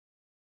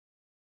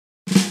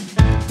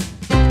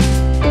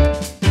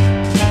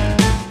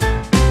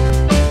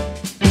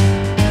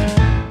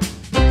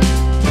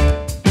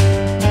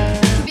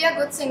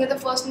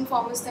and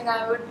foremost thing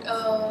I would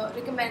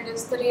recommend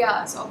is the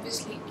riyaz.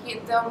 Obviously,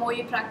 the more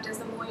you practice,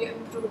 the more you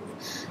improve.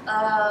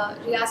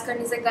 रियाज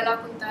करने से गला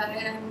खुलता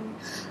है and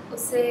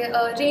उससे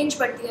range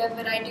बढ़ती है,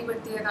 variety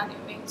बढ़ती है गाने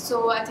में.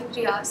 So I think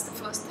riyaz the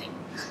first thing.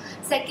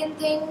 Second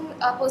thing,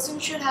 a person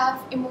should have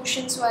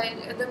emotions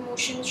while the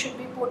emotions should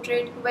be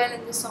portrayed well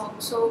in the song.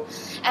 So,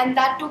 and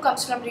that too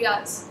comes from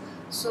riyaz.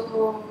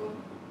 So,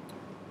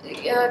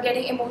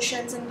 getting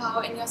emotions and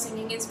power in your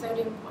singing is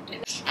very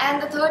important.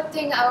 And the third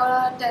thing I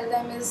want to tell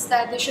them is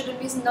that they shouldn't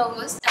be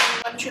nervous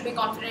and one should be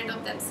confident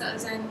of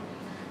themselves and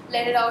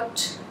let it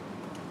out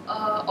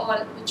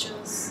all which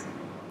is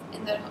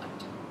in their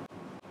heart.